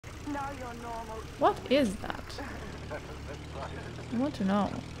What is that? I want to know.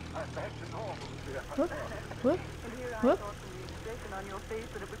 Whoop, whoop, whoop.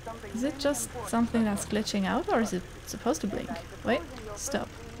 Is it just something that's glitching out, or is it supposed to blink? Wait, stop.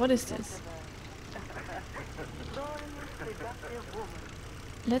 What is this?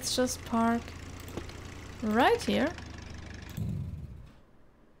 Let's just park right here.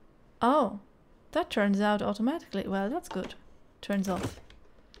 Oh, that turns out automatically. Well, that's good. Turns off.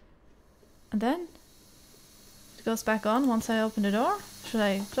 And then it goes back on once I open the door. Should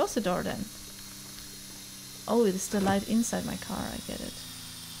I close the door then? Oh, it's the light inside my car, I get it.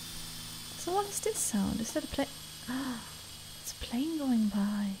 So what is this sound? Is that a plane? Ah, it's a plane going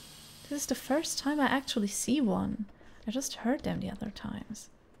by. This is the first time I actually see one. I just heard them the other times.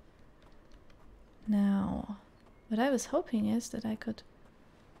 Now, what I was hoping is that I could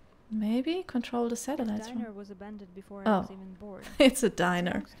maybe control the satellites. The diner was abandoned before Oh. I was even born. It's a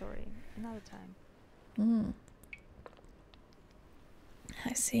diner. Long story. Another time. Mm.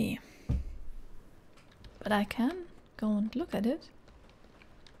 I see. But I can go and look at it.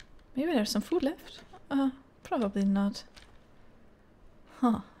 Maybe there's some food left? Probably not.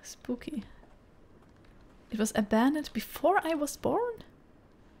 Huh, spooky. It was abandoned before I was born?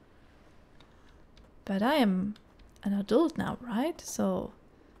 But I am an adult now, right? So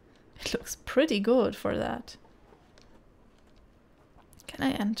it looks pretty good for that. Can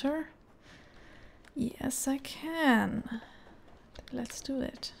I enter? Yes, I can. Let's do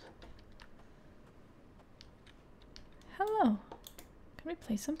it. Hello. Can we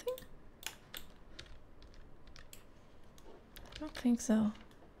play something? I don't think so.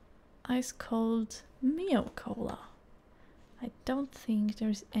 Ice cold Mio Cola. I don't think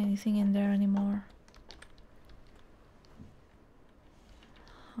there's anything in there anymore.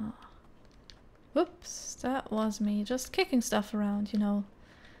 Huh. Whoops, that was me just kicking stuff around, you know.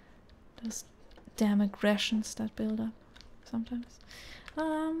 Those damn aggressions that build up sometimes.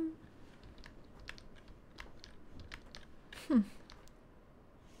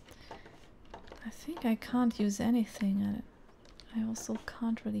 I think I can't use anything at it. I also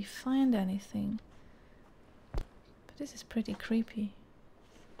can't really find anything. But this is pretty creepy.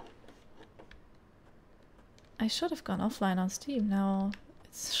 I should have gone offline on Steam. Now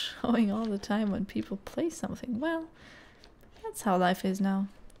it's showing all the time when people play something. Well, that's how life is now.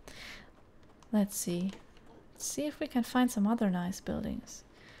 Let's see. Let's see if we can find some other nice buildings.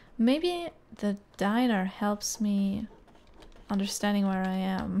 Maybe the diner helps me understanding where I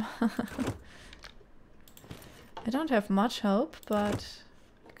am. I don't have much hope, but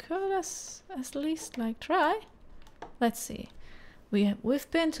could at least like try. Let's see.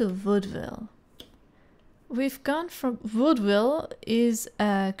 We've been to Woodville. We've gone from Woodville is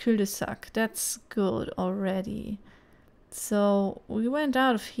a cul-de-sac. That's good already. So we went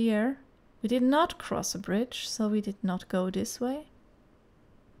out of here. We did not cross a bridge, so we did not go this way.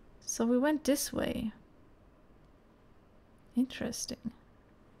 So we went this way. Interesting.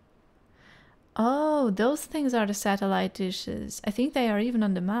 Oh, those things are the satellite dishes. I think they are even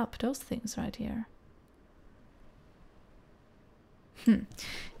on the map, those things right here.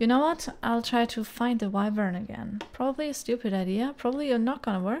 You know what? I'll try to find the wyvern again. Probably a stupid idea. Probably not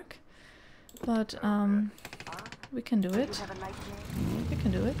gonna work. But, we can do it. We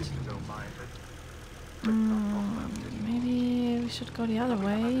can do it. Maybe we should go the other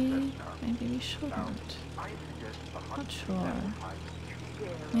way. Maybe we shouldn't. Not sure.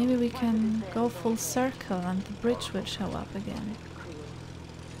 Maybe we can go full circle and the bridge will show up again.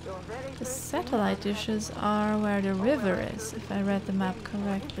 The satellite dishes are where the river is, if I read the map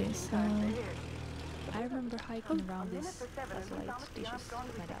correctly, so... I remember hiking around these satellite dishes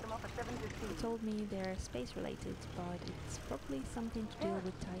with my dad. He told me they're space related, but it's probably something to do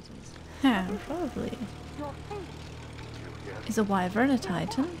with titans. Yeah, probably. Is a wyvern a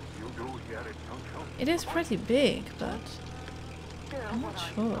titan? It is pretty big, but I'm not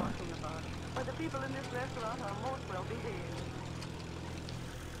sure.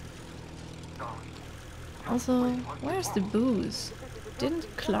 Also, where's the booze? Didn't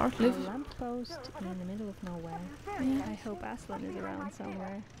Clark live? A lamppost in the middle of nowhere. Yeah. I hope Aslan is around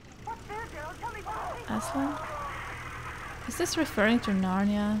somewhere. Aslan? Is this referring to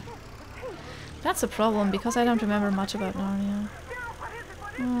Narnia? That's a problem because I don't remember much about Narnia.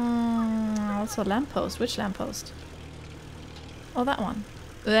 Also lamppost. Which lamppost? Oh, that one.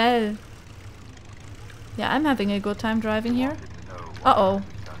 Well. Yeah, I'm having a good time driving here. Uh-oh.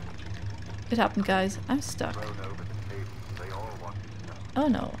 It happened, guys. I'm stuck. Oh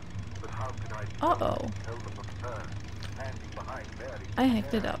no. Uh-oh. I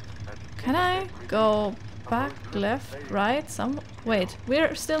hacked it up. Can I go back, left, right, some... Wait,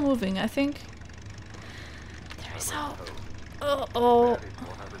 we're still moving, I think. There is hope. Uh-oh.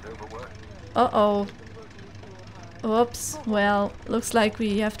 Uh-oh. Whoops. Well, looks like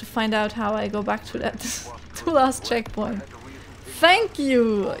we have to find out how I go back to that to last checkpoint. Thank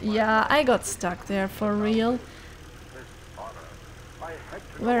you! Yeah, I got stuck there for real.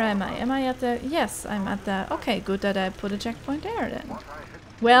 Where am I? Am I at the... Yes, I'm at the... Okay, good that I put a checkpoint there then.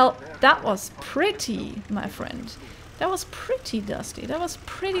 Well, that was pretty, my friend. That was pretty dusty. That was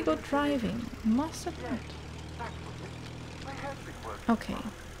pretty good driving, must admit. Okay.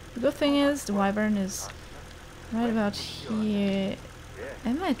 The good thing is the wyvern is right about here.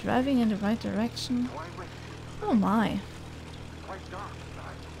 Am I driving in the right direction? Oh my.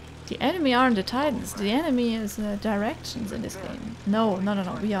 The enemy aren't the titans. The enemy is directions in this game. No, no, no,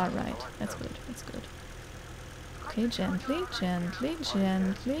 no. We are right. That's good. That's good. Okay, gently, gently,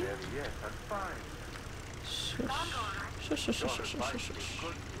 gently. Shush. Shush, shush, shush, shush, shush, shush.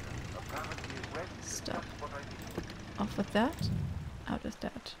 Stop. Off with that. Out with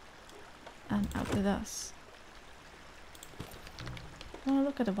that. And out with us. Oh,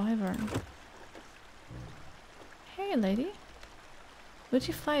 look at the wyvern. Hey, lady. Would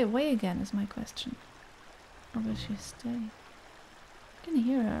she fly away again is my question. Or will she stay? I can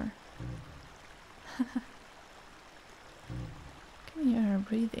hear her. Can hear her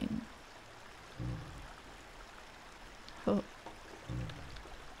breathing. Oh.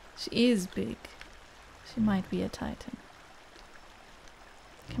 She is big. She might be a titan.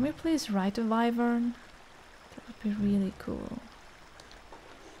 Can we please ride a wyvern? That would be really cool.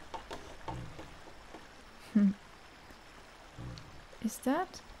 Is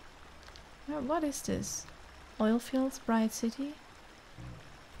that? What is this? Oil fields, Bright City?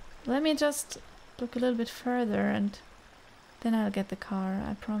 Let me just look a little bit further and then I'll get the car,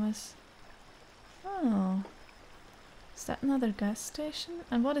 I promise. Oh. Is that another gas station?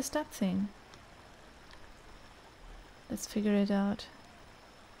 And what is that thing? Let's figure it out.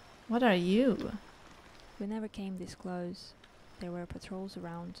 What are you? We never came this close. There were patrols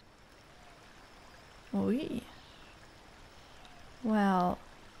around. Oui. Well,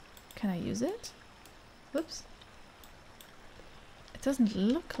 can I use it? Whoops. It doesn't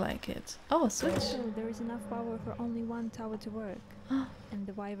look like it. Oh, a switch. Oh, there is enough power for only one tower to work. And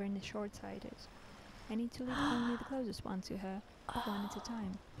the wyvern is short-sighted. I need to lead only the closest one to her, one at a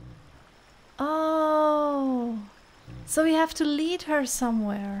time. Oh. So we have to lead her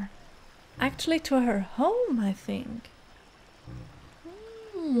somewhere. Actually to her home, I think.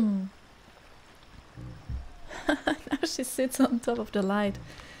 Hmm. Now she sits on top of the light.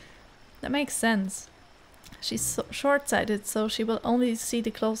 That makes sense. She's so short-sighted, so she will only see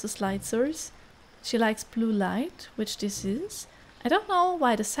the closest light source. She likes blue light, which this is. I don't know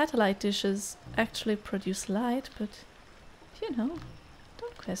why the satellite dishes actually produce light, but you know,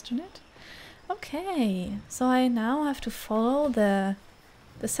 don't question it. Okay, so I now have to follow the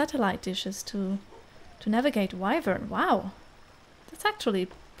satellite dishes to navigate wyvern. Wow, that's actually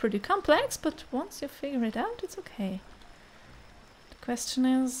pretty complex, but once you figure it out, it's okay. The question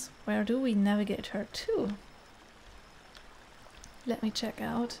is, where do we navigate her to? Let me check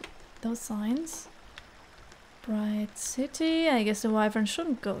out those signs. Bright City. I guess the wyvern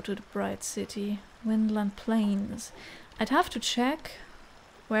shouldn't go to the Bright City. Windland Plains. I'd have to check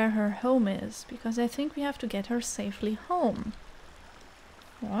where her home is, because I think we have to get her safely home.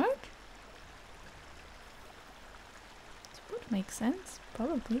 What? This would make sense,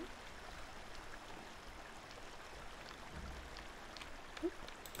 probably.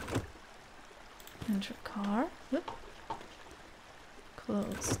 Enter car. Whoop.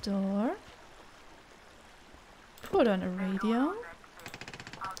 Close door. Put on a radio.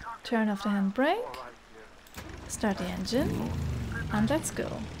 Turn off the handbrake. Start the engine. And let's go.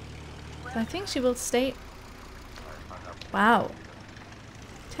 So I think she will stay... Wow.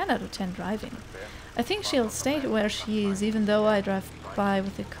 10 out of 10 driving. I think she'll stay where she is, even though I drive by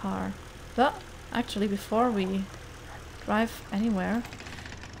with the car. But actually, before we drive anywhere,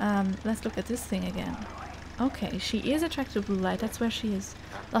 let's look at this thing again. Okay, she is attracted to blue light. That's where she is.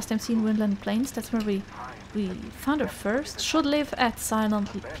 Last time seen Windland Plains. That's where we found her first. Should live at Silent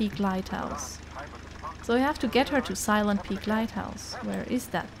Peak Lighthouse. So we have to get her to Silent Peak Lighthouse. Where is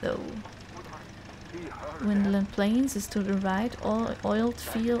that though? Windland Plains is to the right. Oil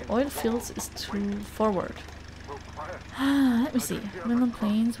fields is to forward. Let me see. Windland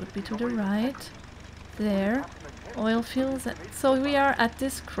Plains would be to the right. There. Oil fields. So we are at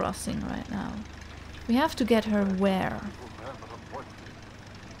this crossing right now. We have to get her where?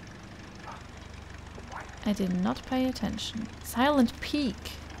 I did not pay attention. Silent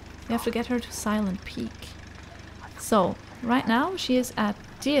Peak. We have to get her to Silent Peak. So, right now she is at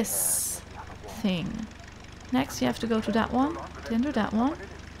this thing. Next you have to go to that one, then to that one,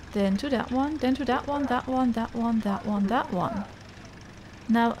 then to that one, then to that one, that one, that one, that one, that one.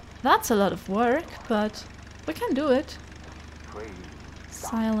 Now, that's a lot of work, but we can do it.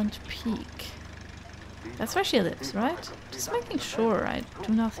 Silent Peak. That's where she lives, right? Just making sure I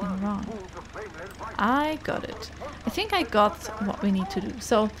do nothing wrong. I got it. I think I got what we need to do.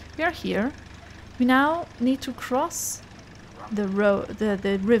 So, we are here. We now need to cross the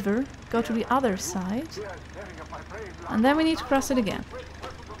river, go to the other side, and then we need to cross it again.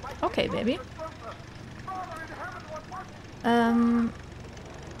 Okay, baby. So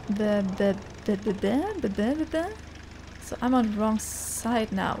I'm on the wrong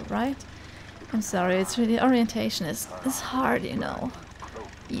side now, right? I'm sorry, it's really, orientation is hard, you know.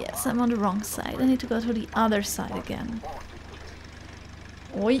 Yes, I'm on the wrong side. I need to go to the other side again.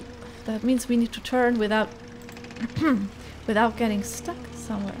 Oi, that means we need to turn without without getting stuck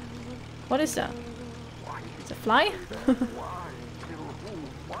somewhere. What is that? It's a fly?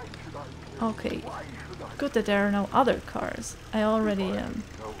 Okay, good that there are no other cars. I already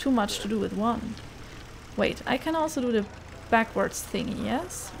too much to do with one. Wait, I can also do the backwards thingy,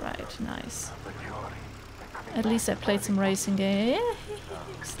 yes? Right, nice. At least I played some racing games.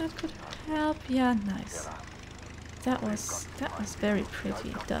 That could help. Yeah, nice. That was very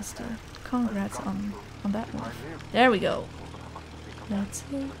pretty, Dusty. Congrats on that one. There we go. Let's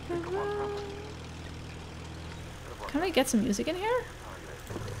hit the road. Can we get some music in here?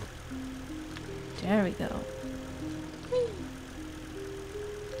 There we go. Whee.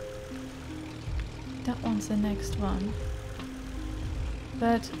 That one's the next one.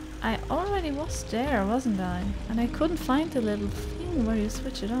 But I already was there, wasn't I? And I couldn't find the little thing where you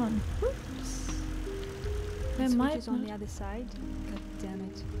switch it on. Oops. The switch is on the other side. God damn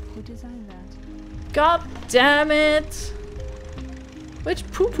it. Who designed that? God damn it! Which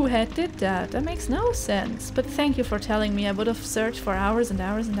poo-poo head did that? That makes no sense. But thank you for telling me. I would have searched for hours and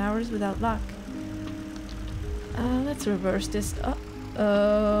hours and hours without luck. Let's reverse this.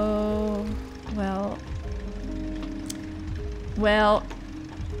 Oh, well.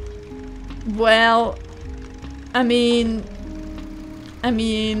 I mean,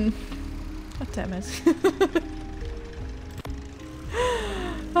 god damn it.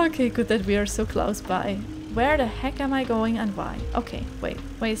 Okay, good that we are so close by. Where the heck am I going and why? Okay, wait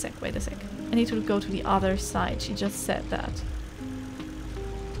a sec. I need to go to the other side. She just said that.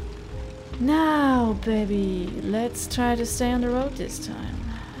 Now, baby, let's try to stay on the road this time.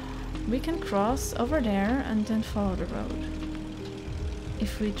 We can cross over there and then follow the road.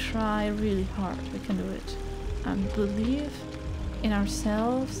 If we try really hard, we can do it. And believe in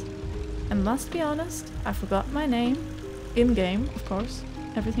ourselves. I must be honest, I forgot my name. In-game, of course.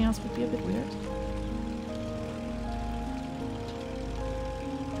 Everything else would be a bit weird.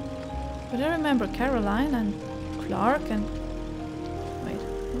 But I remember Caroline and Clark and... Wait,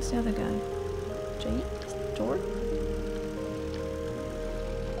 who's the other guy? Jade? Jordan?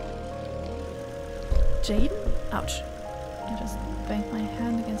 Jade? Ouch. I just banged my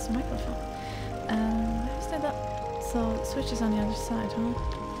hand against the microphone. Who's that up? So, switch is on the other side, huh?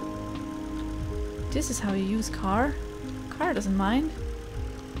 This is how you use car. Car doesn't mind.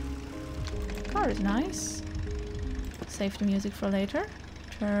 Car is nice. Save the music for later.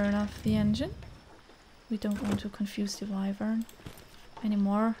 Turn off the engine. We don't want to confuse the wyvern any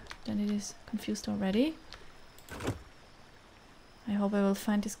more than it is confused already. I hope I will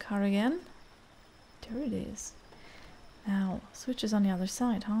find this car again. There it is. Now, switch is on the other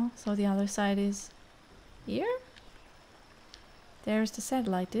side, huh? So the other side is here? There's the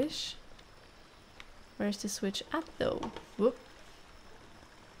satellite dish. Where's the switch at though? Whoop.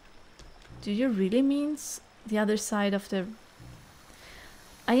 Do you really mean the other side of the...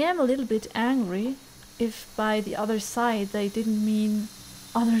 I am a little bit angry if by the other side they didn't mean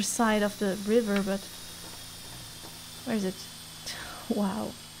other side of the river, but... Where is it?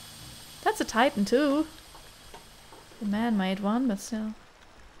 Wow. That's a Titan too. The man-made one, but still.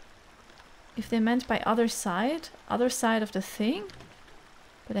 If they meant by other side of the thing?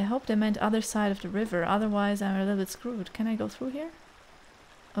 But I hope they meant other side of the river, otherwise I'm a little bit screwed. Can I go through here?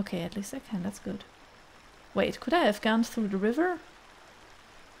 Okay, at least I can, that's good. Wait, could I have gone through the river?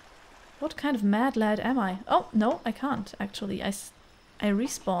 What kind of mad lad am I? Oh, no, I can't, actually. I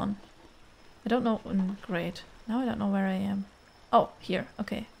respawn. I don't know... great. Now I don't know where I am. Oh, here.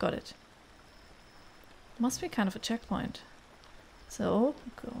 Okay, got it. Must be kind of a checkpoint. So,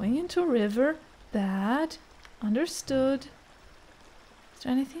 going into river. Bad. Understood. Is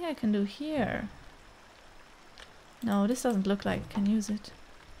there anything I can do here? No, this doesn't look like I can use it.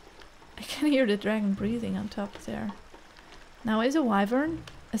 I can hear the dragon breathing on top there. Now, is a wyvern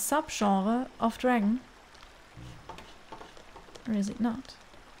a subgenre of dragon? Or is it not?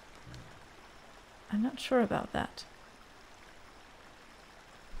 I'm not sure about that.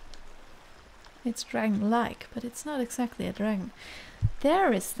 It's dragon-like, but it's not exactly a dragon.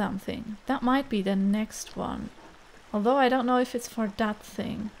 There is something. That might be the next one. Although I don't know if it's for that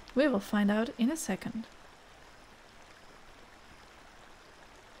thing. We will find out in a second.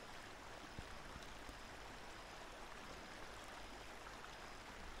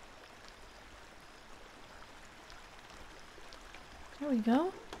 There we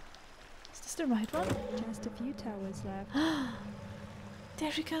go. Is this the right one? Just a few towers left.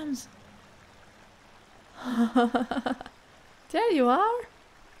 There she comes. There you are.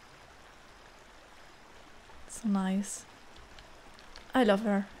 So nice. I love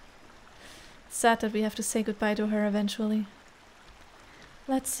her. Sad that we have to say goodbye to her eventually.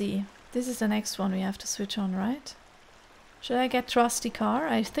 Let's see. This is the next one we have to switch on, right? Should I get trusty car?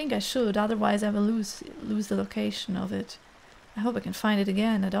 I think I should, otherwise I will lose the location of it. I hope I can find it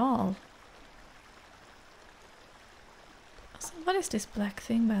again at all. So what is this black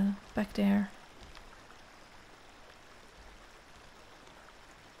thing back there?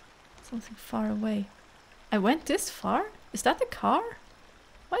 Something far away. I went this far? Is that the car?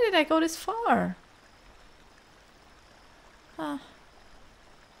 Why did I go this far? Ah.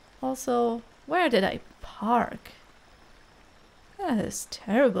 Also, where did I park? That is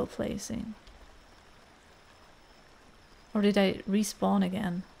terrible placing. Or did I respawn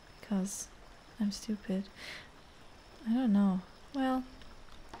again? Because I'm stupid. I don't know. Well,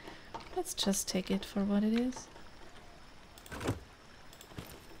 let's just take it for what it is.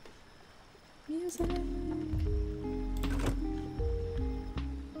 Music.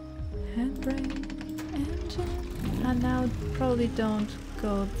 Handbrake. Engine. And now probably don't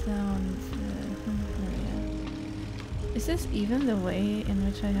go down the area. Is this even the way in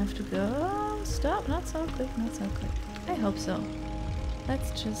which I have to go? Stop, not so quick, not so quick. I hope so.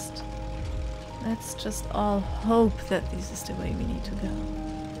 Let's just all hope that this is the way we need to go.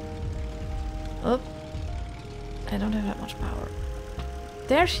 Oh, I don't have that much power.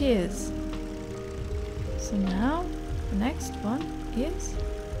 There she is. So now, the next one is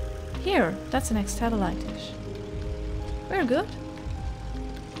here. That's the next satellite dish. We're good.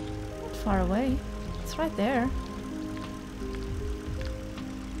 Not far away. It's right there.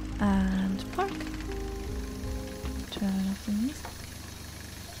 And park. Turn off the music.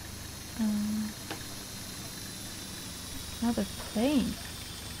 Another plane.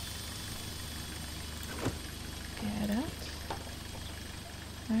 Get out.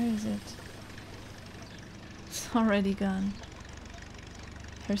 Where is it? It's already gone.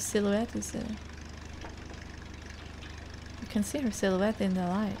 Her silhouette is there. You can see her silhouette in the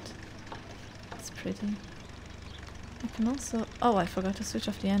light. It's pretty. I can also... Oh, I forgot to switch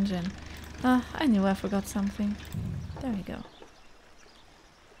off the engine. Ah, I knew I forgot something. There we go.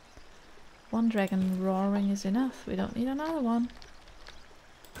 One dragon roaring is enough. We don't need another one.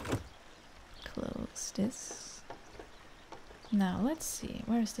 Close this. Now, let's see.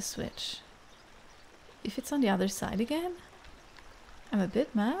 Where is the switch? If it's on the other side again? I'm a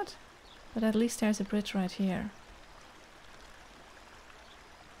bit mad, but at least there's a bridge right here.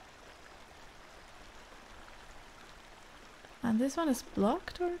 And this one is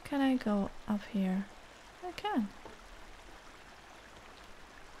blocked, or can I go up here? I can.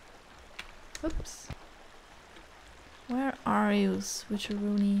 Oops. Where are you,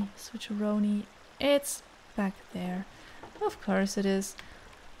 switcheroni? Switcheroni? It's back there. Of course it is.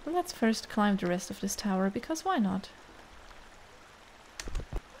 Well, let's first climb the rest of this tower, because why not?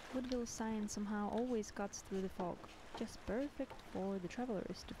 Woodville's sign somehow always cuts through the fog. Just perfect for the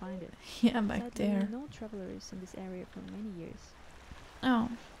travelers to find it. Yeah, back Sadly, there. no travelers in this area for many years. Oh.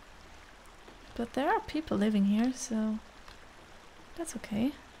 But there are people living here, so that's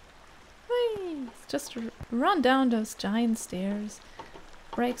okay. Whee! Just run down those giant stairs,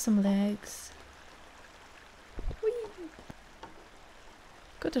 break some legs. Whee!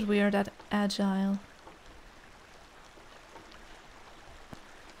 Good that we are that agile.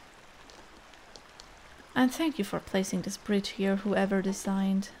 And thank you for placing this bridge here, whoever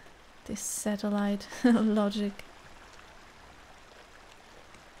designed this satellite logic.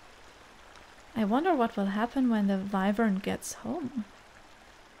 I wonder what will happen when the wyvern gets home.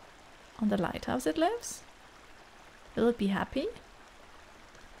 On the lighthouse it lives? Will it be happy?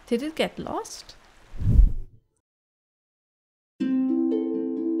 Did it get lost?